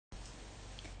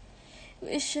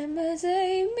为什么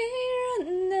最迷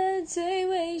人的最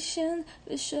危险？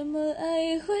为什么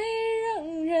爱会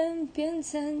让人变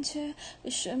残缺？为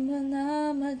什么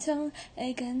那么痛，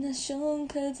爱感到胸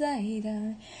口在打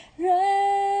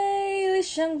锐利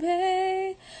伤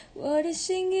悲？我的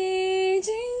心已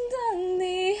经等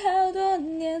你好多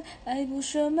年，爱不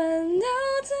说满到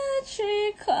自己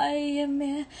快湮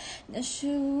灭，那是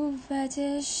无法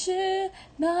解释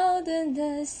矛盾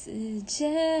的世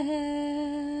界。